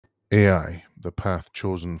AI, the path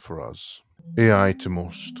chosen for us. AI to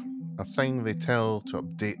most, a thing they tell to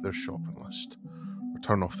update their shopping list or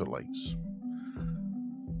turn off their lights.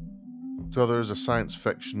 To others, a science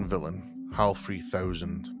fiction villain, HAL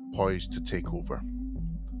 3000, poised to take over.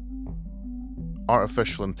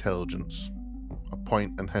 Artificial intelligence, a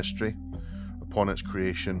point in history, upon its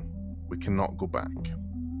creation, we cannot go back.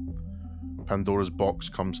 Pandora's box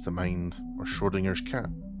comes to mind, or Schrodinger's cat.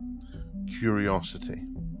 Curiosity,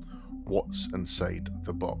 what's inside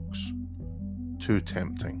the box? Too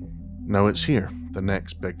tempting. Now it's here, the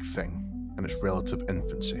next big thing, in its relative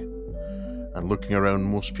infancy. And looking around,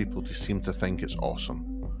 most people seem to think it's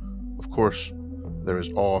awesome. Of course, there is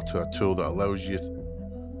awe to a tool that allows you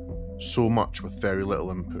so much with very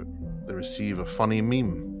little input. They receive a funny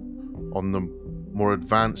meme. On the more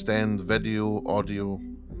advanced end, video, audio,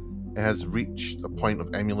 it has reached a point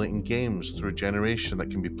of emulating games through a generation that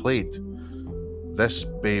can be played. This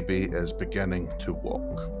baby is beginning to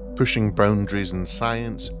walk, pushing boundaries in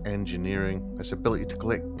science, engineering, its ability to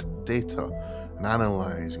collect data and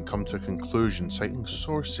analyze and come to a conclusion, citing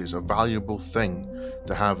sources, a valuable thing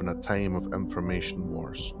to have in a time of information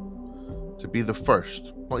wars. To be the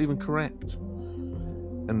first, not even correct.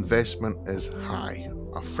 Investment is high,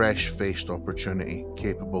 a fresh-faced opportunity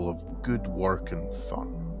capable of good work and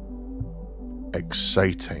fun.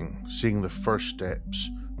 Exciting, seeing the first steps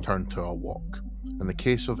turn to a walk. In the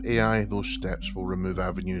case of AI, those steps will remove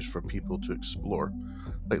avenues for people to explore.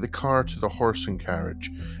 Like the car to the horse and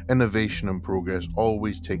carriage, innovation and progress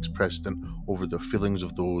always takes precedent over the feelings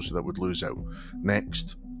of those that would lose out.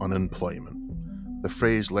 Next, unemployment. The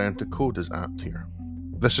phrase learn to code is apt here.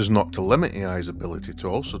 This is not to limit AI's ability to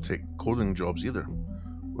also take coding jobs either.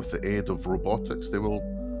 With the aid of robotics, they will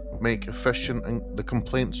make efficient the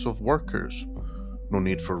complaints of workers. No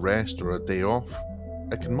need for rest or a day off.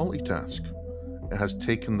 It can multitask. It has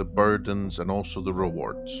taken the burdens and also the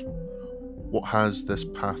rewards. What has this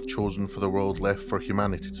path chosen for the world left for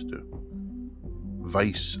humanity to do?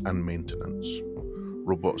 Vice and maintenance.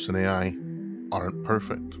 Robots and AI aren't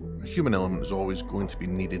perfect. A human element is always going to be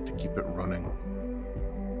needed to keep it running.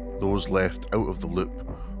 Those left out of the loop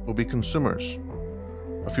will be consumers.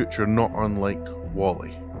 A future not unlike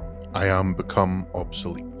WALL-E. I am become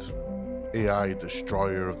obsolete. AI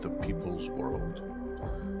destroyer of the people's world.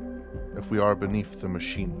 If we are beneath the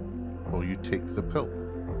machine, will you take the pill?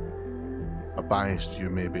 A biased view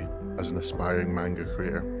maybe, as an aspiring manga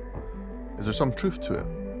creator. Is there some truth to it?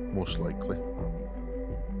 Most likely.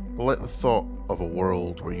 But let the thought of a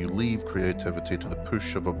world where you leave creativity to the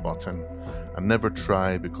push of a button and never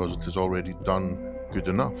try because it is already done good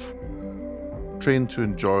enough. Train to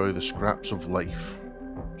enjoy the scraps of life.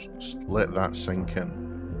 Just let that sink in.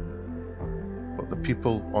 But the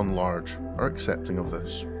people on large are accepting of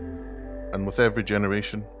this, and with every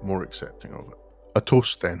generation, more accepting of it. A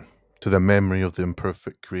toast, then, to the memory of the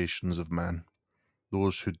imperfect creations of man,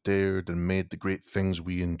 those who dared and made the great things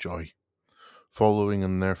we enjoy. Following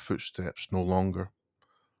in their footsteps no longer,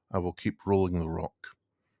 I will keep rolling the rock,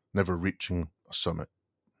 never reaching a summit.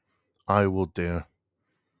 I will dare,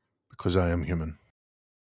 because I am human.